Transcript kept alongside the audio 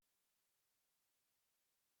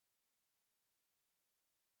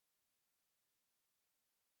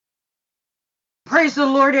Praise the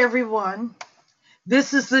Lord, everyone.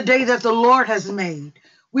 This is the day that the Lord has made.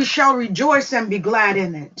 We shall rejoice and be glad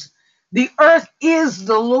in it. The earth is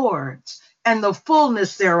the Lord's and the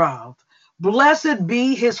fullness thereof. Blessed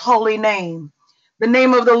be his holy name. The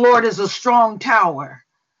name of the Lord is a strong tower.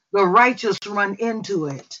 The righteous run into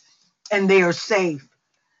it and they are safe.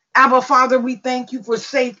 Abba, Father, we thank you for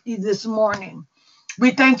safety this morning.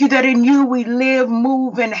 We thank you that in you we live,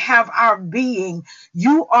 move, and have our being.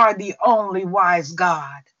 You are the only wise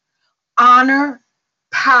God. Honor,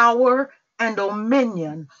 power, and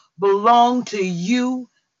dominion belong to you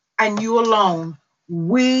and you alone.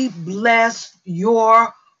 We bless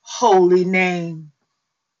your holy name.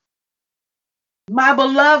 My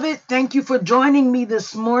beloved, thank you for joining me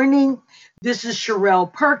this morning. This is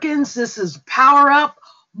Sherelle Perkins. This is Power Up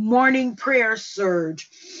Morning Prayer Surge.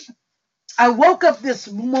 I woke up this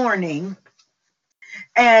morning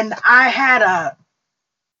and I had a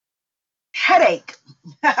headache.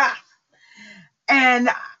 And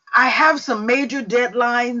I have some major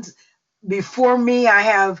deadlines before me. I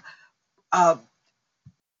have a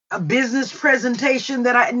business presentation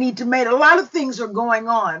that I need to make. A lot of things are going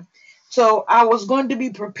on. So I was going to be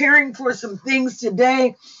preparing for some things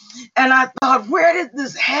today. And I thought, where did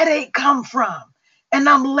this headache come from? And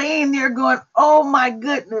I'm laying there going, oh my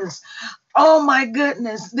goodness. Oh my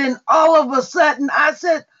goodness. Then all of a sudden I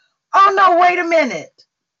said, oh no, wait a minute.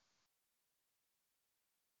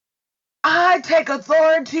 I take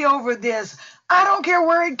authority over this. I don't care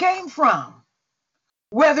where it came from.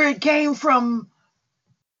 Whether it came from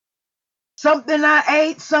something I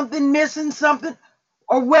ate, something missing, something,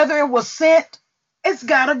 or whether it was sent, it's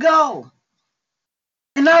got to go.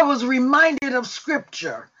 And I was reminded of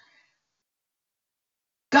scripture.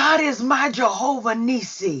 God is my Jehovah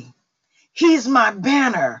Nissi. He's my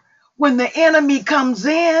banner. When the enemy comes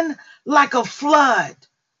in like a flood,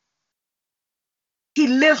 he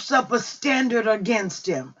lifts up a standard against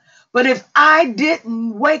him. But if I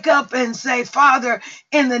didn't wake up and say, Father,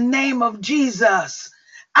 in the name of Jesus,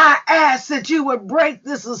 I ask that you would break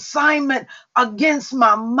this assignment against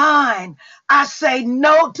my mind. I say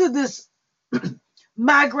no to this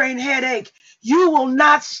migraine headache. You will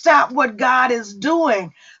not stop what God is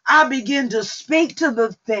doing. I begin to speak to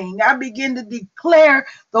the thing. I begin to declare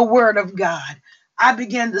the word of God. I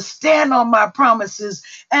began to stand on my promises.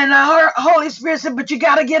 And I heard Holy Spirit said, but you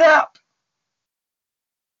got to get up.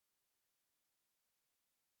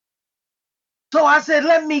 So I said,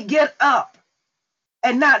 let me get up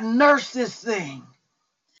and not nurse this thing.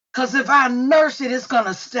 Because if I nurse it, it's going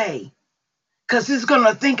to stay. Because it's going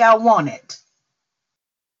to think I want it.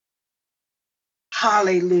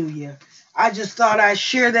 Hallelujah. I just thought I'd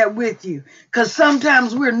share that with you. Because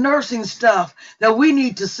sometimes we're nursing stuff that we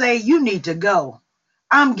need to say, you need to go.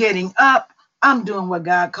 I'm getting up. I'm doing what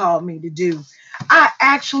God called me to do. I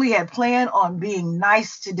actually had planned on being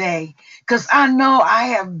nice today because I know I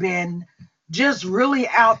have been just really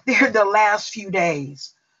out there the last few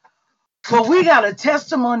days. Well, we got a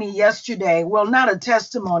testimony yesterday. Well, not a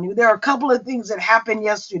testimony. There are a couple of things that happened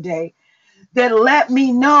yesterday that let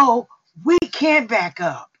me know we can't back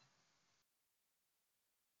up.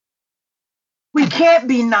 We can't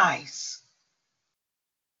be nice.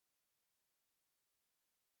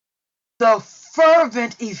 The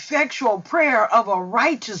fervent, effectual prayer of a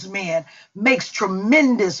righteous man makes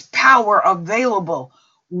tremendous power available.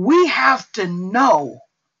 We have to know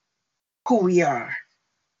who we are.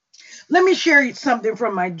 Let me share something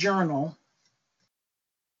from my journal.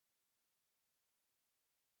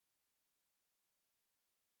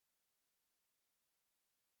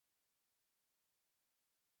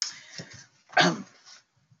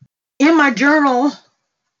 In my journal,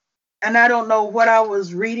 and I don't know what I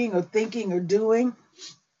was reading or thinking or doing,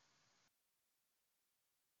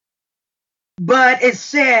 but it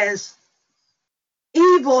says,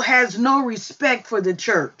 evil has no respect for the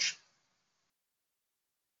church.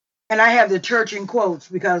 And I have the church in quotes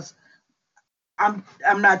because I'm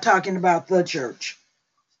not talking about the church.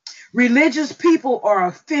 Religious people are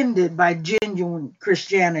offended by genuine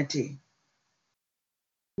Christianity.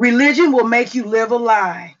 Religion will make you live a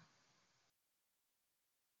lie.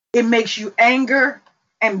 It makes you anger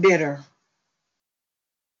and bitter.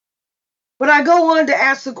 But I go on to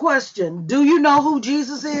ask the question, do you know who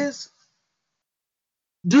Jesus is?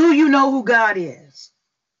 Do you know who God is?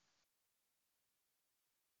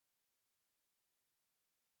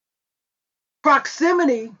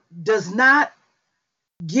 Proximity does not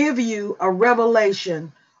give you a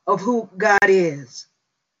revelation of who God is.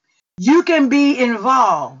 You can be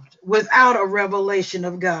involved without a revelation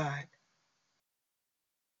of God.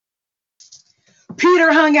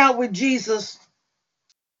 Peter hung out with Jesus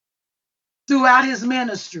throughout his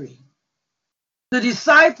ministry. The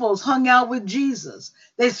disciples hung out with Jesus.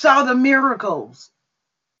 They saw the miracles,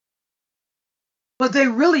 but they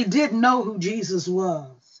really didn't know who Jesus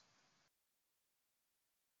was.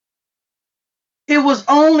 It was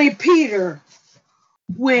only Peter,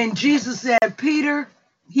 when Jesus said, Peter,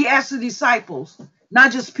 he asked the disciples,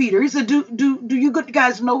 not just Peter. He said, do you good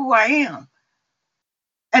guys know who I am?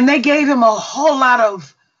 And they gave him a whole lot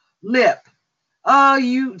of lip.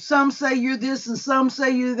 Some say you're this and some say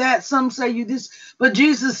you're that, some say you this. But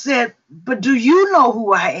Jesus said, but do you know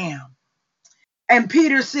who I am? And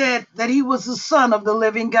Peter said that he was the Son of the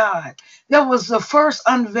living God. That was the first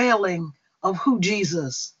unveiling of who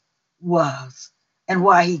Jesus was and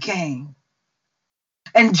why he came.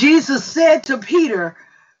 And Jesus said to Peter,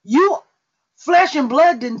 flesh and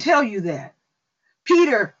blood didn't tell you that.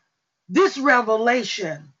 Peter, this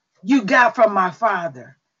revelation you got from my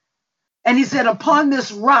Father. And he said, upon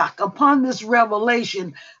this rock, upon this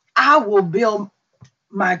revelation, I will build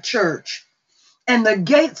my church, and the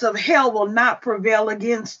gates of hell will not prevail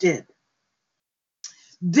against it.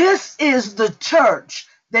 This is the church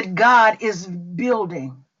that God is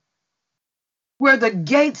building, where the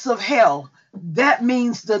gates of hell, that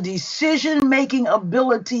means the decision-making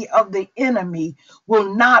ability of the enemy,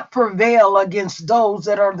 will not prevail against those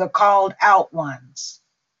that are the called out ones.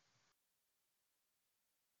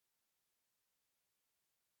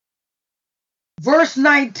 Verse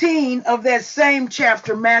 19 of that same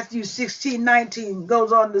chapter, Matthew 16:19,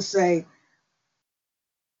 goes on to say,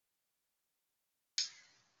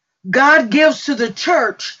 God gives to the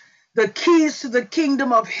church the keys to the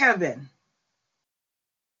kingdom of heaven,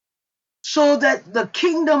 so that the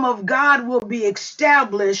kingdom of God will be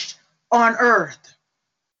established on earth.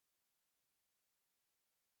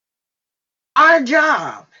 Our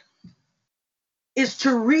job is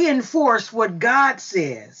to reinforce what God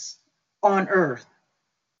says on earth.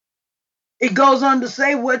 It goes on to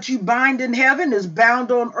say, what you bind in heaven is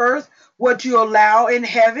bound on earth. What you allow in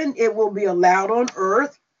heaven, it will be allowed on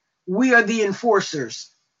earth. We are the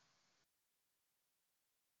enforcers.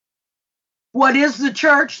 What is the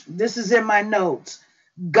church? This is in my notes.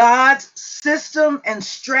 God's system and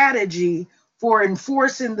strategy for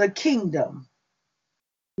enforcing the kingdom.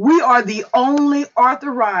 We are the only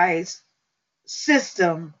authorized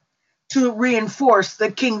system to reinforce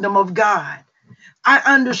the kingdom of God. I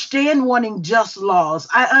understand wanting just laws.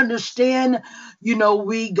 I understand, we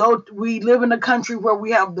live in a country where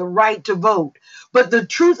we have the right to vote. But the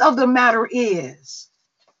truth of the matter is,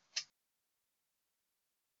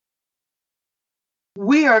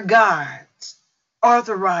 we are God's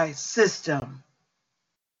authorized system.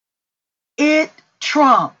 It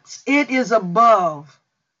trumps, it is above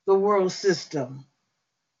the world system.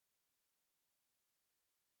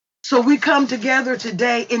 So we come together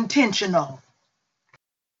today intentional.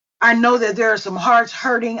 I know that there are some hearts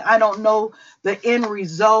hurting. I don't know the end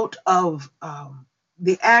result of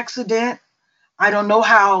the accident. I don't know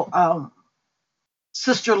how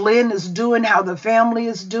Sister Lynn is doing, how the family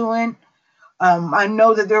is doing. I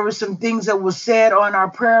know that there were some things that were said on our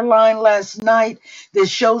prayer line last night that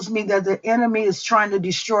shows me that the enemy is trying to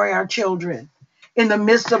destroy our children. In the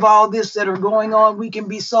midst of all this that are going on, we can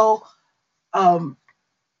be so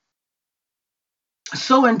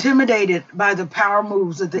intimidated by the power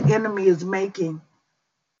moves that the enemy is making.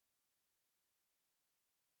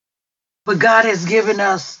 But God has given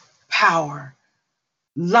us power.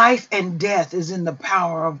 Life and death is in the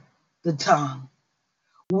power of the tongue.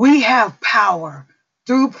 We have power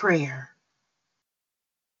through prayer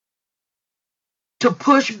to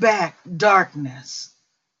push back darkness.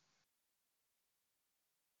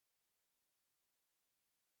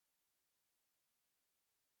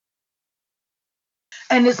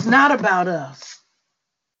 And it's not about us.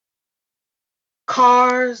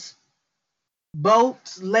 Cars,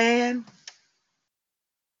 boats, land.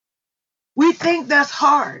 We think that's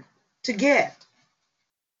hard to get.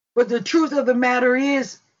 But the truth of the matter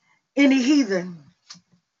is, any heathen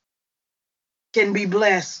can be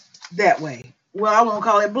blessed that way. Well, I won't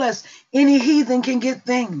call it blessed. Any heathen can get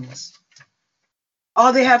things.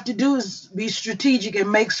 All they have to do is be strategic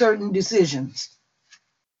and make certain decisions.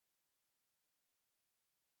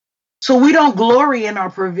 So we don't glory in our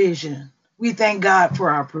provision. We thank God for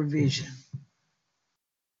our provision.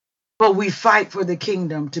 But we fight for the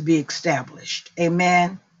kingdom to be established.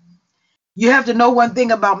 Amen. You have to know one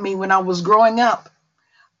thing about me. When I was growing up,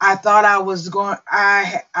 I thought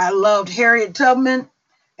I loved Harriet Tubman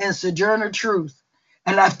and Sojourner Truth.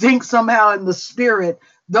 And I think somehow in the spirit,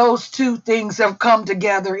 those two things have come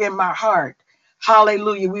together in my heart.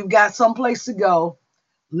 Hallelujah. We've got someplace to go.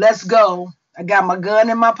 Let's go. I got my gun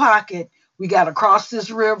in my pocket. We got to cross this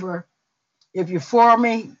river. If you're for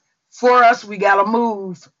me, for us, we got to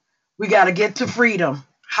move. We got to get to freedom.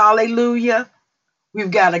 Hallelujah. We've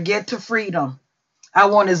got to get to freedom. I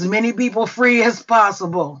want as many people free as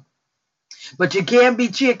possible. But you can't be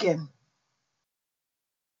chicken,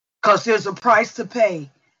 because there's a price to pay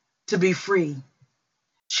to be free.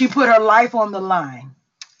 She put her life on the line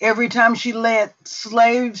every time she led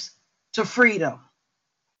slaves to freedom.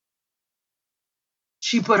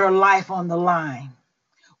 She put her life on the line.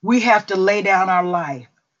 We have to lay down our life.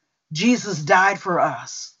 Jesus died for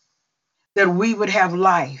us, that we would have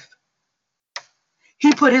life.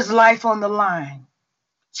 He put his life on the line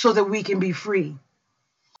so that we can be free.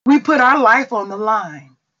 We put our life on the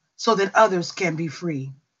line so that others can be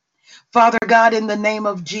free. Father God, in the name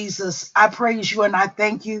of Jesus, I praise you and I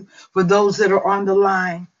thank you for those that are on the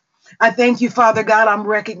line. I thank you, Father God, I'm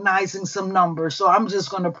recognizing some numbers, so I'm just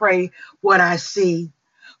going to pray what I see.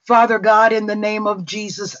 Father God, in the name of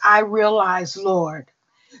Jesus, I realize, Lord,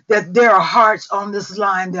 that there are hearts on this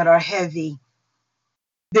line that are heavy.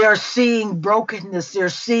 They're seeing brokenness. They're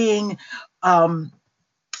seeing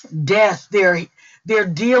death. They're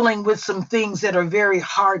dealing with some things that are very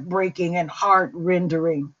heartbreaking and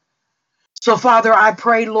heart-rendering. So, Father, I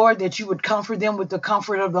pray, Lord, that you would comfort them with the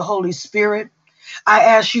comfort of the Holy Spirit. I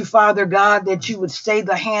ask you, Father God, that you would stay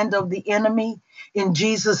the hand of the enemy in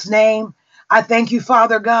Jesus' name. I thank you,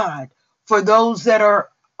 Father God, for those that are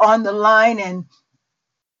on the line. And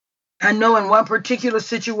I know in one particular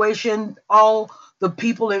situation, all the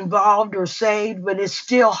people involved are saved, but it's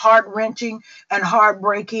still heart-wrenching and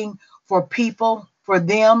heartbreaking for people, for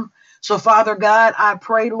them. So, Father God, I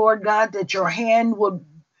pray, Lord God, that your hand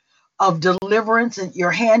of deliverance and your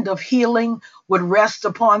hand of healing would rest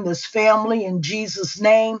upon this family in Jesus'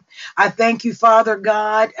 name. I thank you, Father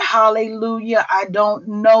God. Hallelujah. I don't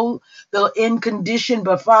know the end condition,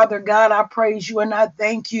 but Father God, I praise you and I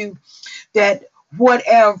thank you that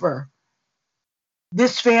whatever,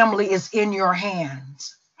 this family is in your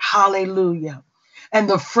hands. Hallelujah. And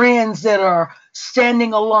the friends that are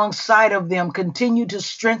standing alongside of them, continue to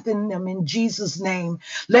strengthen them in Jesus' name.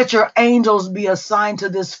 Let your angels be assigned to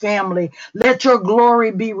this family. Let your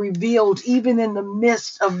glory be revealed even in the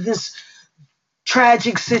midst of this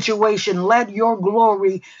tragic situation. Let your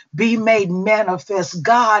glory be made manifest.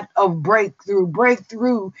 God of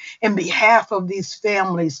breakthrough in behalf of these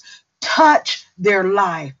families. Touch their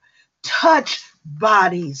life. Touch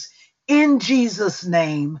bodies in Jesus'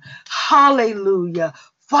 name. Hallelujah.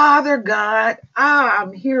 Father God,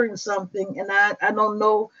 I'm hearing something and I don't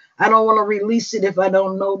know. I don't want to release it if I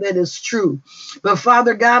don't know that it's true. But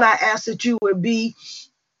Father God, I ask that you would be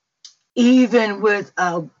even with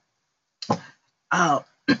the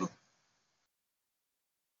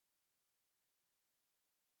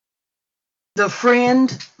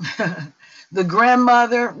friend, the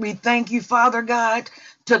grandmother. We thank you, Father God,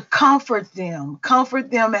 to comfort them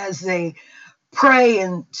as they pray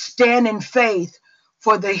and stand in faith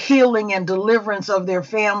for the healing and deliverance of their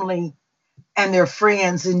family and their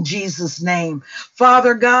friends in Jesus' name.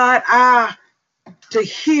 Father God, to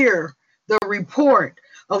hear the report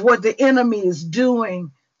of what the enemy is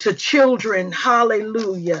doing to children,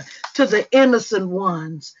 hallelujah, to the innocent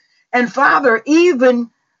ones. And Father, even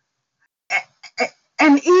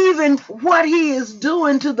what he is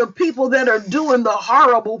doing to the people that are doing the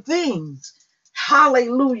horrible things.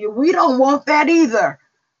 Hallelujah. We don't want that either.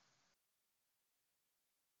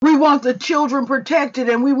 We want the children protected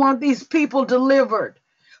and we want these people delivered.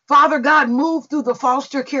 Father God, move through the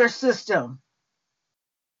foster care system.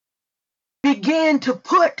 Begin to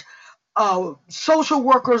put social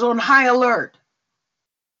workers on high alert.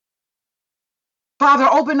 Father,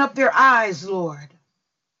 open up their eyes, Lord.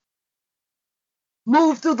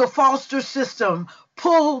 Move through the foster system.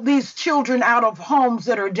 Pull these children out of homes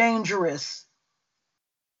that are dangerous.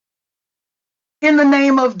 In the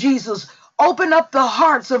name of Jesus, open up the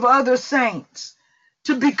hearts of other saints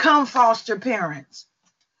to become foster parents.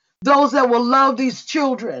 Those that will love these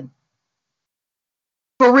children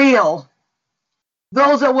for real.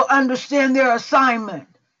 Those that will understand their assignment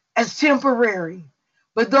as temporary.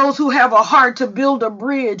 But those who have a heart to build a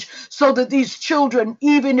bridge so that these children,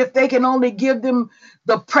 even if they can only give them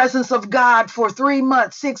the presence of God for 3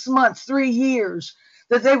 months, 6 months, 3 years,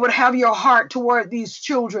 that they would have your heart toward these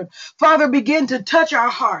children. Father, begin to touch our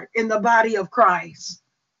heart in the body of Christ.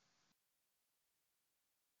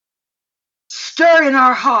 Stir in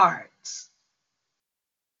our hearts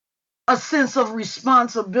a sense of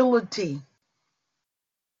responsibility.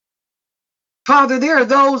 Father, there are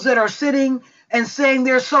those that are sitting and saying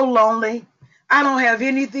they're so lonely. I don't have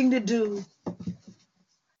anything to do.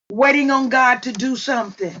 Waiting on God to do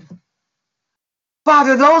something.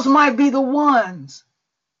 Father, those might be the ones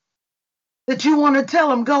that you want to tell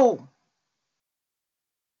them, go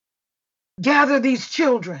gather these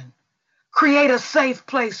children, create a safe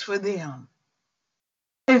place for them.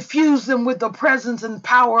 Infuse them with the presence and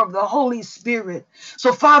power of the Holy Spirit.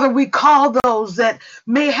 So, Father, we call those that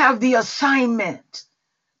may have the assignment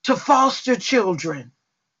to foster children,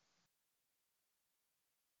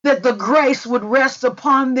 that the grace would rest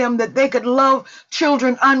upon them, that they could love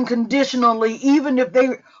children unconditionally, even if they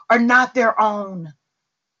are not their own.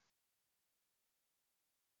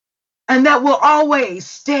 And that will always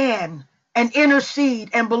stand and intercede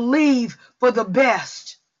and believe for the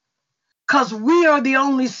best, because we are the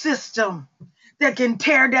only system that can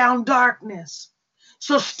tear down darkness.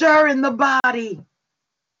 So stir in the body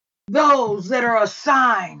those that are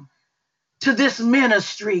assigned to this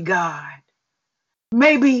ministry, God.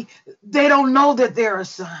 Maybe they don't know that they're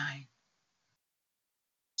assigned.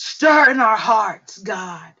 Stir in our hearts,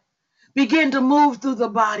 God. Begin to move through the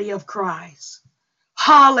body of Christ.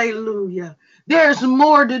 Hallelujah. There's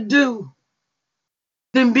more to do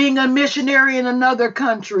than being a missionary in another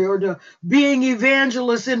country or to being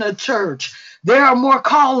evangelist in a church. There are more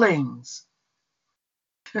callings.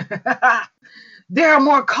 There are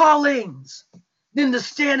more callings than to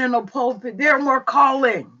stand in a pulpit. There are more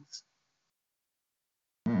callings.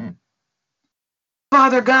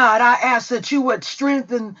 Father God, I ask that you would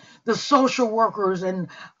strengthen the social workers and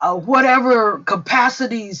whatever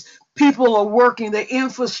capacities people are working, the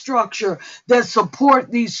infrastructure that support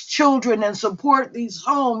these children and support these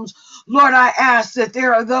homes. Lord, I ask that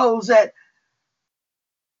there are those that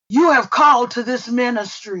you have called to this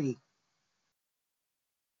ministry.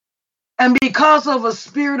 And because of a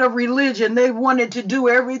spirit of religion, they wanted to do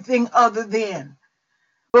everything other than.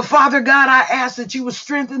 But Father God, I ask that you would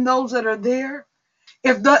strengthen those that are there.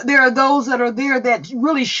 If there are those that are there that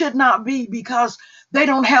really should not be because they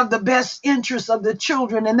don't have the best interests of the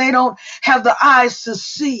children and they don't have the eyes to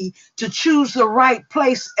see, to choose the right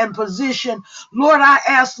place and position. Lord, I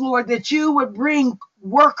ask, Lord, that you would bring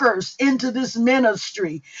workers into this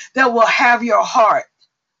ministry that will have your heart,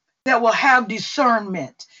 that will have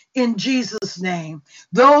discernment in Jesus' name.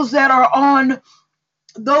 Those that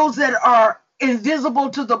are invisible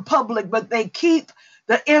to the public, but they keep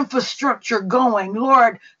the infrastructure going.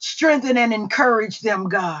 Lord, strengthen and encourage them,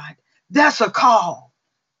 God. That's a call.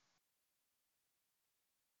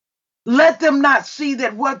 Let them not see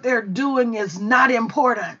that what they're doing is not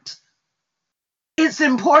important. It's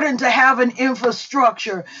important to have an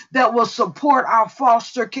infrastructure that will support our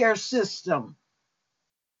foster care system.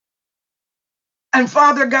 And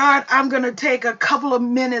Father God, I'm going to take a couple of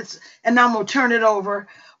minutes and I'm going to turn it over.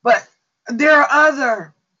 But there are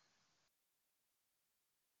other,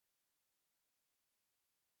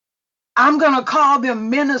 I'm going to call them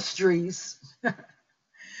ministries.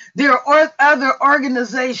 There are other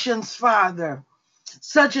organizations, Father,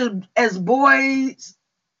 such as Boys,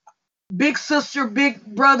 Big Sister, Big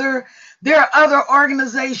Brother. There are other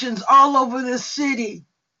organizations all over this city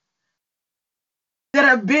that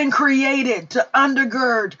have been created to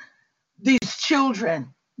undergird these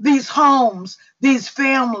children, these homes, these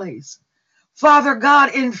families. Father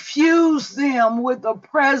God, infuse them with the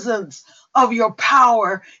presence of your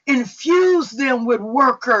power. Infuse them with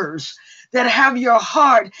workers that have your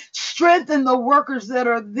heart. Strengthen the workers that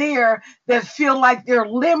are there that feel like they're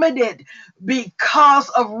limited because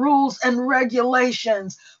of rules and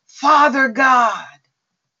regulations. Father God,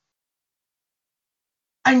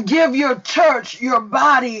 and give your church, your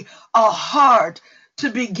body, a heart to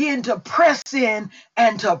begin to press in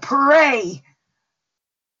and to pray,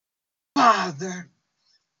 Father,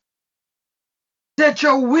 that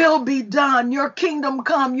your will be done, your kingdom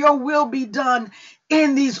come, your will be done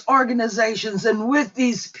in these organizations and with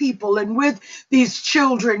these people and with these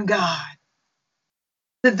children, God,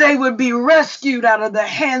 that they would be rescued out of the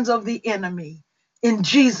hands of the enemy. In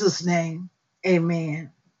Jesus' name,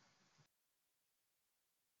 amen.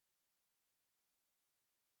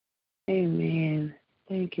 Amen.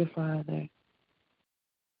 Thank you, Father.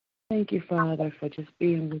 Thank you, Father, for just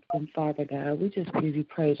being with them, Father God. We just give you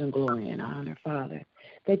praise and glory and honor, Father,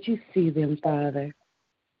 that you see them, Father,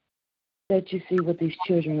 that you see what these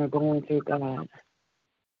children are going through, God,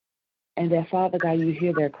 and that, Father God, you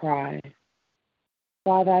hear their cry.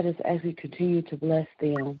 Father, I just ask you continue to bless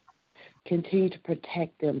them, continue to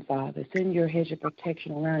protect them, Father. Send your hedge of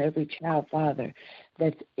protection around every child, Father,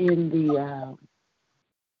 that's in the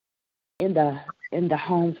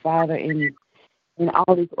homes, Father, in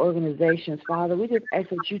all these organizations, Father. We just ask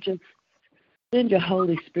that you just send your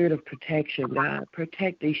Holy Spirit of protection, God.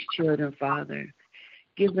 Protect these children, Father.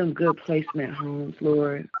 Give them good placement homes,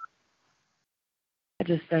 Lord. I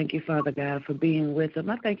just thank you, Father God, for being with them.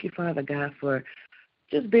 I thank you, Father God, for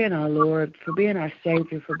just being our Lord, for being our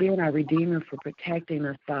Savior, for being our Redeemer, for protecting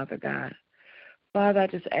us, Father God. Father, I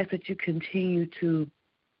just ask that you continue to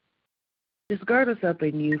just gird us up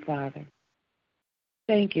in you, Father.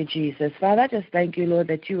 Thank you, Jesus. Father, I just thank you, Lord,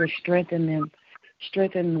 that you are strengthening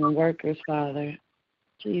the workers, Father.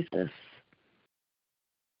 Jesus.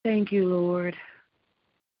 Thank you, Lord.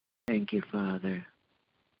 Thank you, Father.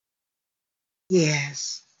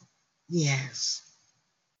 Yes. Yes.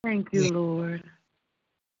 Thank you, Yes. Lord.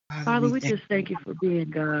 Father, Father, we we thank just thank you for being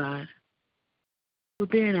God, for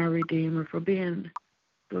being our Redeemer, for being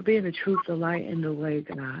the truth, the light, and the way,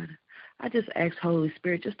 God. I just ask Holy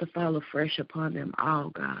Spirit just to fall afresh upon them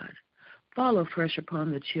all, God. Fall afresh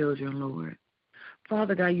upon the children, Lord.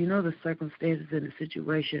 Father God, you know the circumstances and the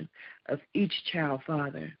situation of each child,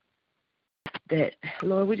 Father. That,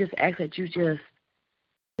 Lord, we just ask that you just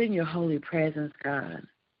send your holy presence, God.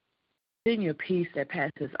 Send your peace that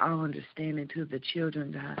passes all understanding to the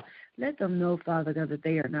children, God. Let them know, Father God, that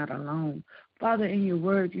they are not alone. Father, in your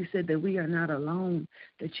word, you said that we are not alone,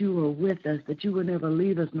 that you are with us, that you will never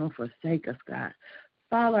leave us nor forsake us, God.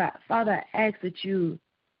 Father, I ask that you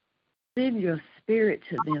send your spirit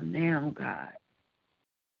to them now, God.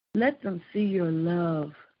 Let them see your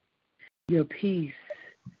love, your peace,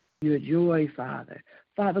 your joy, Father.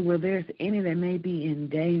 Father, where there's any that may be in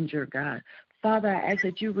danger, God. Father, I ask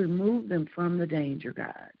that you remove them from the danger,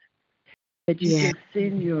 God. That you you. just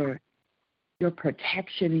send your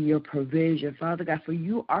protection and your provision, Father God, for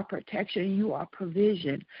you are protection, you are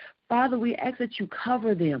provision. Father, we ask that you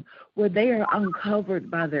cover them where they are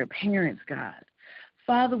uncovered by their parents, God.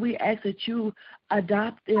 Father, we ask that you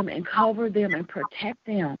adopt them and cover them and protect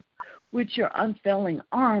them with your unfailing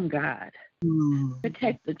arm, God. Mm.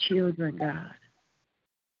 Protect the children, God.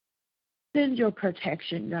 Send your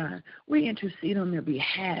protection, God. We intercede on their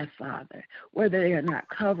behalf, Father, where they are not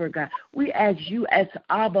covered, God. We ask you as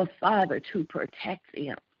Abba, Father, to protect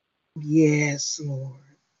them. Yes, Lord.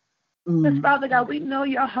 Because, Mm. Father God, we know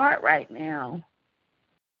your heart right now.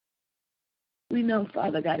 We know,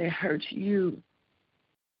 Father God, it hurts you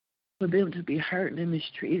for them to be hurt and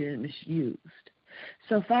mistreated and misused.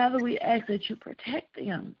 So, Father, we ask that you protect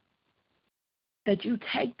them, that you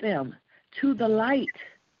take them to the light,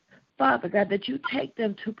 Father God, that you take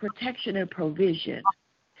them to protection and provision.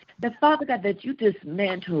 That, Father God, that you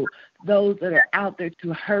dismantle those that are out there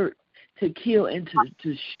to hurt, to kill, and to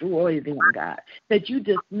destroy them, God. That you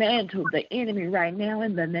dismantle the enemy right now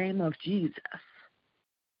in the name of Jesus.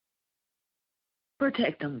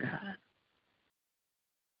 Protect them, God.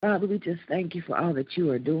 Father, we just thank you for all that you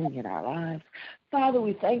are doing in our lives. Father,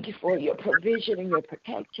 we thank you for your provision and your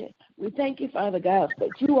protection. We thank you, Father God,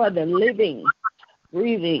 that you are the living,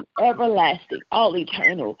 breathing, everlasting, all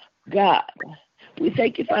eternal God. We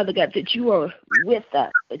thank you, Father God, that you are with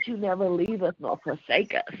us, that you never leave us nor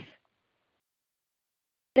forsake us.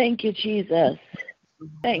 Thank you, Jesus.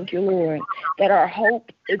 Thank you, Lord, that our hope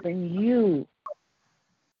is in you,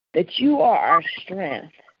 that you are our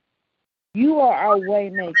strength. You are our way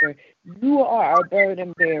maker. You are our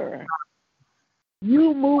burden bearer.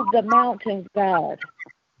 You move the mountains, God.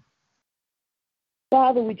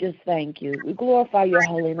 Father, we just thank you. We glorify your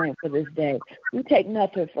holy name for this day. We take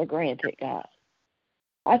nothing for granted, God.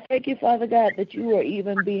 I thank you, Father God, that you are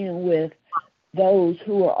even being with those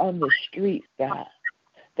who are on the streets, God,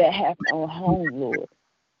 that have no home, Lord.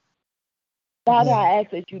 Father, Yeah. I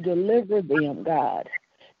ask that you deliver them, God.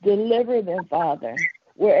 Deliver them, Father,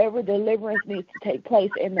 wherever deliverance needs to take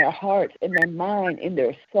place in their hearts, in their mind, in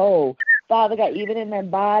their soul. Father God, even in their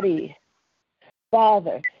body.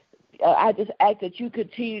 Father, I just ask that you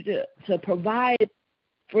continue to provide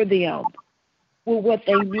for them with what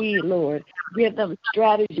they need, Lord. Give them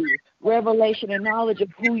strategy, revelation, and knowledge of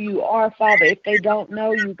who you are, Father, if they don't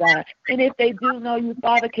know you, God. And if they do know you,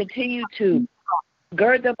 Father, continue to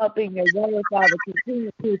gird them up in your word, Father.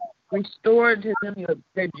 Continue to restore to them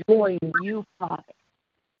their joy in you, Father.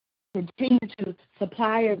 Continue to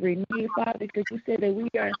supply every need, Father, because you said that we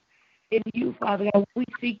are in you, Father God. We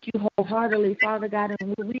seek you wholeheartedly, Father God,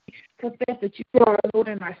 and we confess that you are our Lord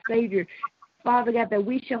and our Savior, Father God, that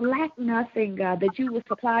we shall lack nothing, God, that you will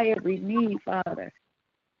supply every need, Father.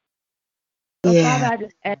 So, Father, Yeah. I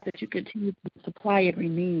just ask that you continue to supply every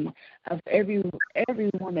need of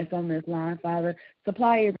everyone that's on this line, Father.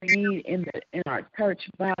 Supply every need in our church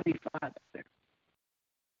body, Father.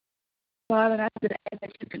 Father, I just ask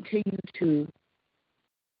that you continue to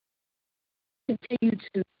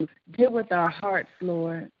deal with our hearts,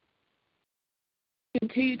 Lord.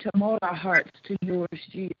 Continue to mold our hearts to yours,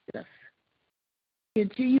 Jesus.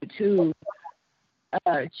 Continue to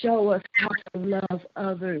show us how to love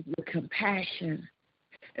others with compassion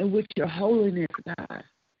and with your holiness, God,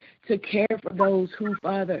 to care for those who,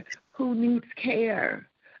 Father, who needs care,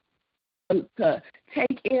 to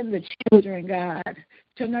take in the children, God,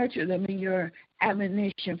 to nurture them in your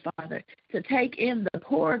admonition, Father, to take in the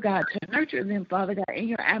poor, God, to nurture them, Father God, in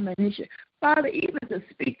your admonition. Father, even to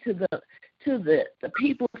speak to the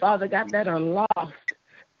people, Father God, that are lost,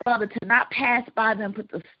 Father, to not pass by them, but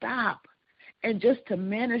to stop and just to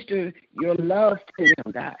minister your love to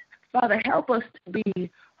them, God. Father, help us to be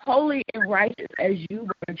holy and righteous as you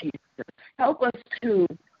were, Jesus. Help us to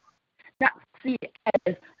not see it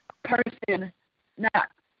as a person not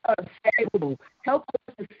unsavable. Help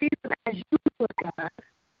us to see them as you would, God.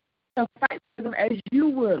 To fight for them as you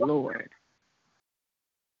would, Lord.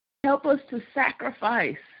 Help us to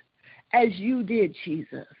sacrifice as you did,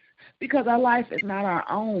 Jesus, because our life is not our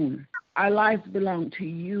own. Our lives belong to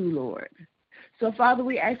you, Lord. So, Father,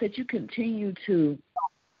 we ask that you continue to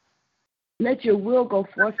let your will go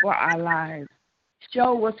forth for our lives.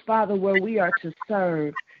 Show us, Father, where we are to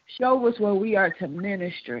serve. Show us where we are to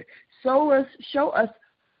minister. Show us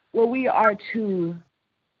where we are to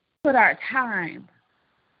put our time.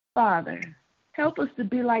 Father, help us to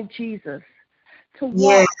be like Jesus, to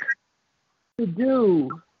walk, to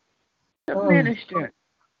do, to minister,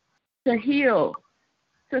 to heal,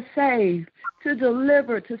 to save, to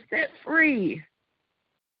deliver, to set free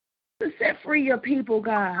your people,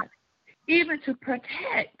 God, even to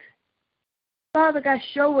protect. Father God,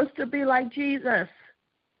 show us to be like Jesus.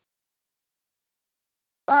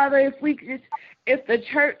 Father, if the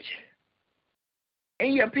church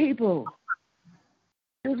and your people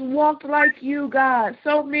just walked like you, God,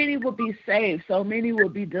 so many will be saved, so many will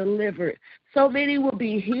be delivered, so many will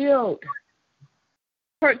be healed,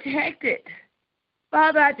 protected.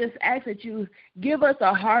 Father, I just ask that you give us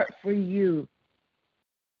a heart for you.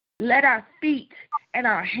 Let our feet and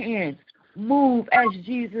our hands move as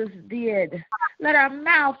Jesus did. Let our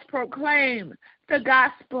mouths proclaim the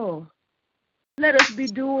gospel. Let us be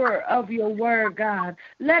doer of your word, God.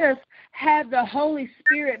 Let us have the Holy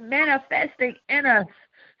Spirit manifesting in us,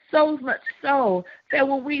 so much so that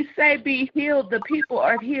when we say be healed, the people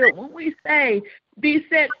are healed. When we say be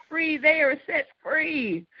set free, they are set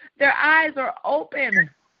free. Their eyes are open.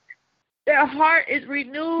 Their heart is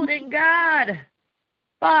renewed in God.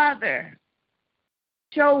 Father,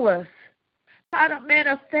 show us how to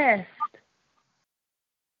manifest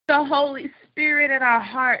the Holy Spirit in our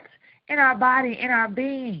hearts, in our body, in our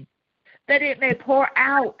being, that it may pour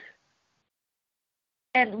out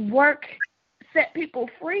and work, set people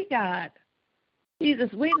free, God.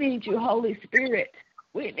 Jesus, we need you, Holy Spirit.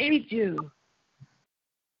 We need you.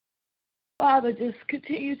 Father, just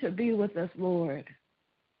continue to be with us, Lord.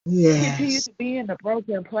 Yes. Continue to be in the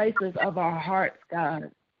broken places of our hearts,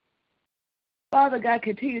 God. Father God,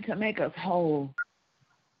 continue to make us whole.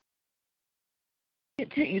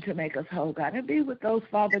 Continue to make us whole, God, and be with those,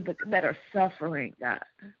 Father, that are suffering, God.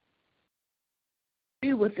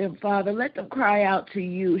 Be with them, Father. Let them cry out to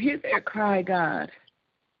you. Hear their cry, God.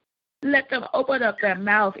 Let them open up their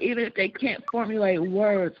mouth, even if they can't formulate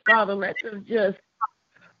words. Father, let them just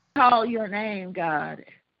call your name, God.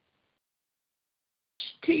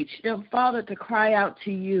 Teach them, Father, to cry out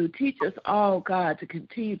to you. Teach us all, God, to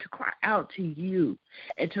continue to cry out to you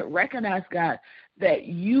and to recognize, God, that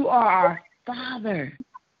you are our Father.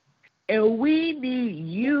 And we need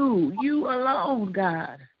you alone,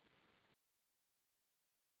 God.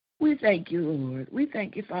 We thank you, Lord. We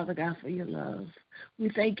thank you, Father God, for your love. We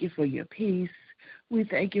thank you for your peace. We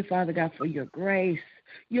thank you, Father God, for your grace.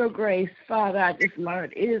 Your grace, Father, I just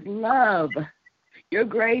learned, is love. Your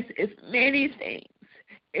grace is many things.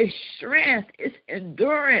 It's strength. It's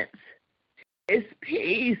endurance. It's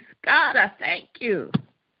peace. God, I thank you.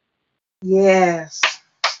 Yes.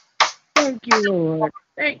 Thank you, Lord.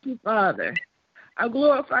 Thank you, Father. I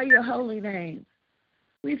glorify your holy name.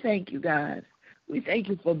 We thank you, God. We thank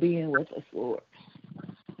you for being with us, Lord.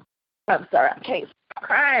 I'm sorry, I can't stop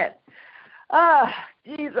crying.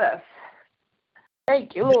 Jesus.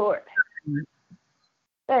 Thank you, Lord.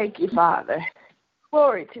 Thank you, Father.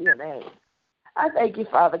 Glory to your name. I thank you,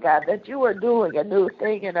 Father God, that you are doing a new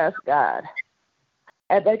thing in us, God,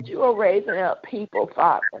 and that you are raising up people,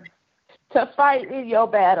 Father, to fight in your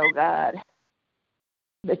battle, God,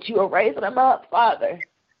 that you are raising them up, Father,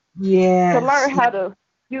 Yes. to learn how to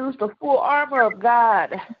use the full armor of God,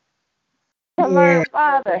 to learn,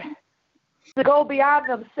 Father, to go beyond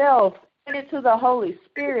themselves and into the Holy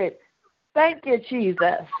Spirit. Thank you,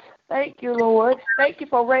 Jesus. Thank you, Lord. Thank you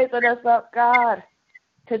for raising us up, God.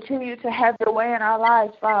 Continue to have your way in our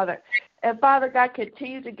lives, Father. And Father God,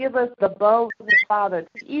 continue to give us the boldness, Father,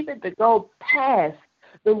 even to go past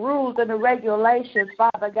the rules and the regulations,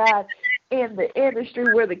 Father God, in the industry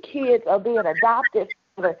where the kids are being adopted,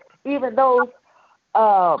 Father, even those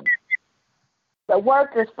the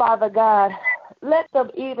workers, Father God, let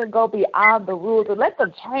them even go beyond the rules and let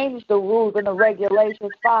them change the rules and the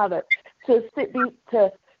regulations, Father, to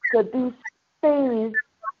do things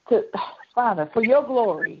to Father for your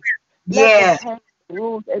glory. Let them Yeah. change the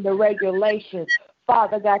rules and the regulations,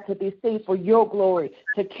 Father God, to be seen for your glory,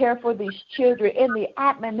 to care for these children in the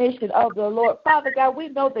admonition of the Lord. Father God, we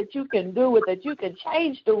know that you can do it, that you can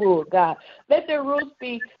change the rules, God. Let the rules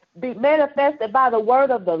be manifested by the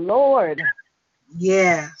word of the Lord.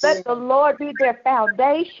 Yes. Let the Lord be their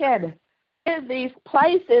foundation in these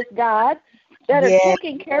places, God, that are Yeah.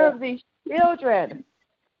 taking care of these children.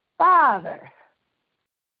 Father,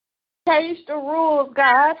 change the rules,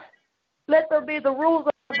 God. Let them be the rules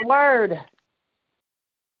of the word.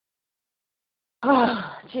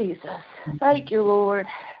 Oh, Jesus. Thank you, Lord.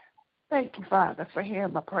 Thank you, Father, for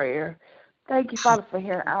hearing my prayer. Thank you, Father, for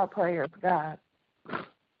hearing our prayers, God.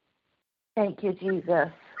 Thank you, Jesus.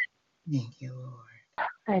 Thank you, Lord.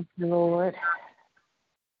 Thank you, Lord.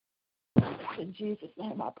 In Jesus'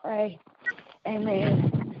 name I pray.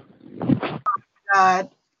 Amen. God,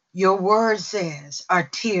 your word says our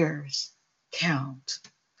tears count,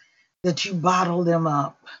 that you bottle them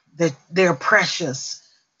up, that they're precious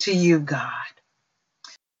to you, God.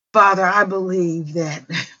 Father, I believe that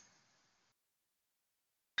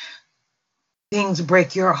things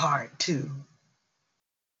break your heart too.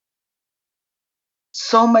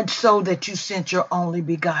 So much so that you sent your only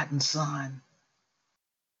begotten Son,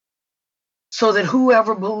 so that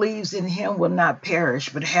whoever believes in him will not perish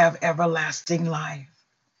but have everlasting life.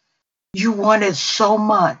 You wanted so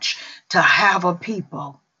much to have a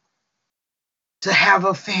people, to have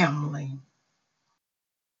a family,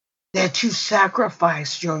 that you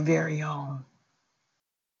sacrificed your very own.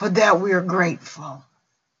 For that we are grateful.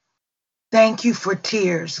 Thank you for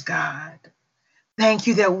tears, God. Thank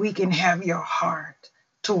you that we can have your heart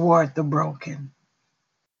toward the broken.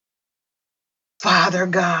 Father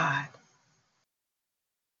God,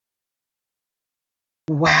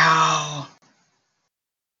 wow.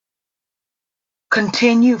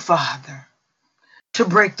 Continue, Father, to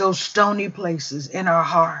break those stony places in our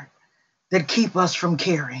heart that keep us from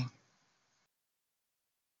caring,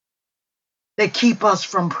 that keep us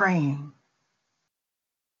from praying,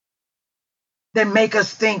 that make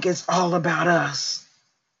us think it's all about us.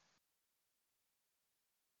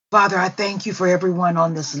 Father, I thank you for everyone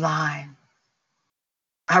on this line.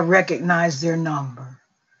 I recognize their number.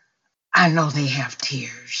 I know they have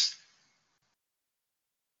tears.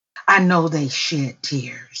 I know they shed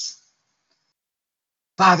tears.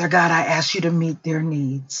 Father God, I ask you to meet their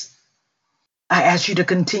needs. I ask you to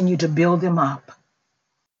continue to build them up.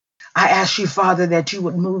 I ask you, Father, that you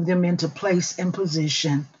would move them into place and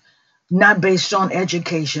position, not based on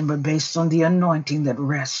education, but based on the anointing that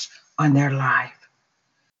rests on their life.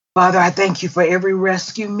 Father, I thank you for every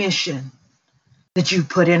rescue mission that you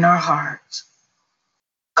put in our hearts.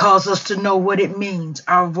 Cause us to know what it means,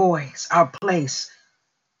 our voice, our place,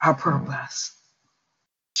 our purpose,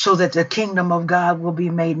 so that the kingdom of God will be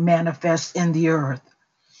made manifest in the earth.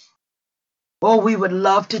 Oh, we would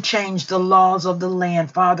love to change the laws of the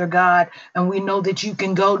land, Father God, and we know that you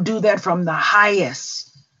can go do that from the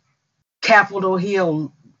highest Capitol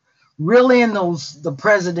Hill, reel in the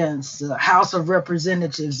presidents, the House of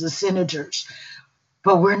Representatives, the senators,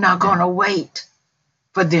 but we're not going to wait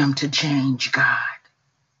for them to change, God.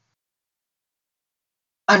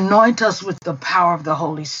 Anoint us with the power of the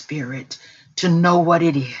Holy Spirit to know what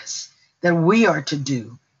it is that we are to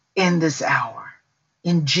do in this hour.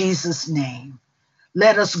 In Jesus' name,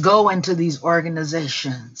 let us go into these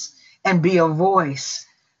organizations and be a voice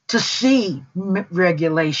to see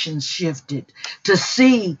regulations shifted, to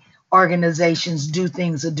see organizations do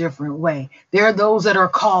things a different way. There are those that are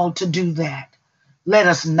called to do that. Let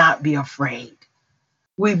us not be afraid.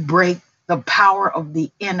 We break the power of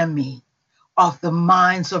the enemy off the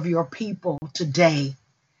minds of your people today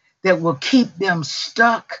that will keep them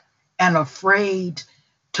stuck and afraid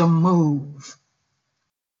to move.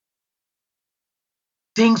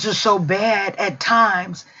 Things are so bad at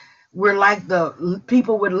times. We're like the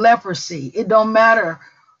people with leprosy. It don't matter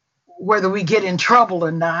whether we get in trouble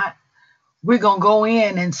or not. We're going to go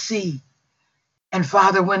in and see. And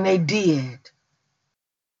Father, when they did,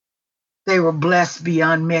 they were blessed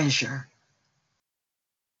beyond measure.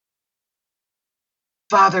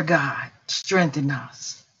 Father God, strengthen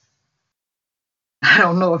us. I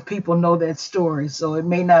don't know if people know that story, so it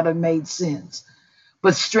may not have made sense.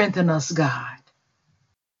 but strengthen us, God.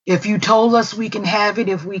 If you told us we can have it,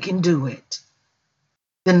 if we can do it,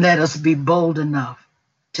 then let us be bold enough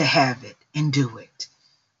to have it and do it.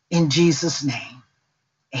 In Jesus' name,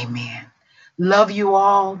 amen. Love you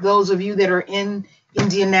all. Those of you that are in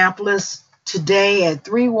Indianapolis today at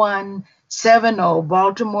 3170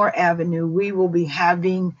 Baltimore Avenue, we will be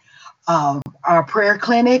having our prayer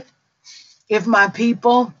clinic. If my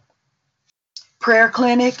people, prayer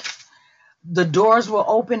clinic, the doors will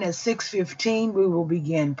open at 6:15. We will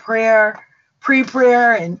begin prayer,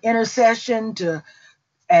 pre-prayer and intercession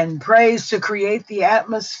and praise to create the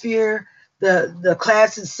atmosphere. The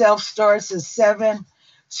class itself starts at 7.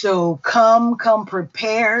 So come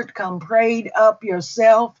prepared, come prayed up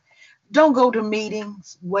yourself. Don't go to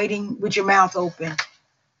meetings waiting with your mouth open,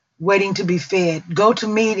 waiting to be fed. Go to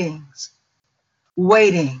meetings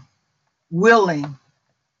waiting, willing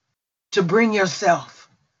to bring yourself.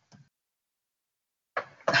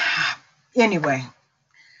 Anyway,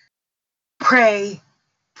 pray,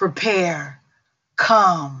 prepare,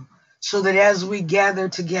 come, so that as we gather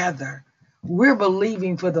together, we're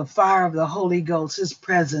believing for the fire of the Holy Ghost, his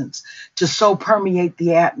presence, to so permeate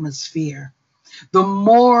the atmosphere. The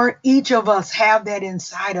more each of us have that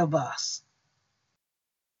inside of us,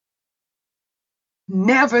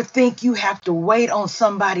 never think you have to wait on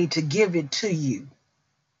somebody to give it to you.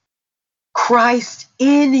 Christ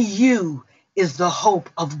in you is the hope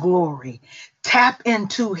of glory. Tap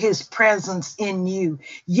into his presence in you.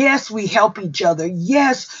 Yes, we help each other.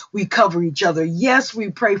 Yes, we cover each other. Yes, we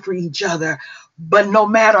pray for each other. But no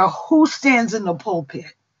matter who stands in the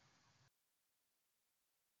pulpit,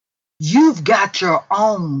 you've got your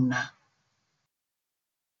own.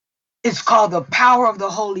 It's called the power of the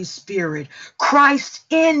Holy Spirit. Christ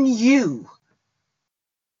in you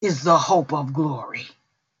is the hope of glory.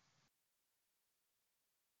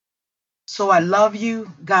 So I love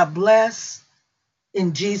you. God bless.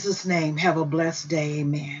 In Jesus' name, have a blessed day.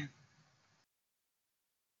 Amen.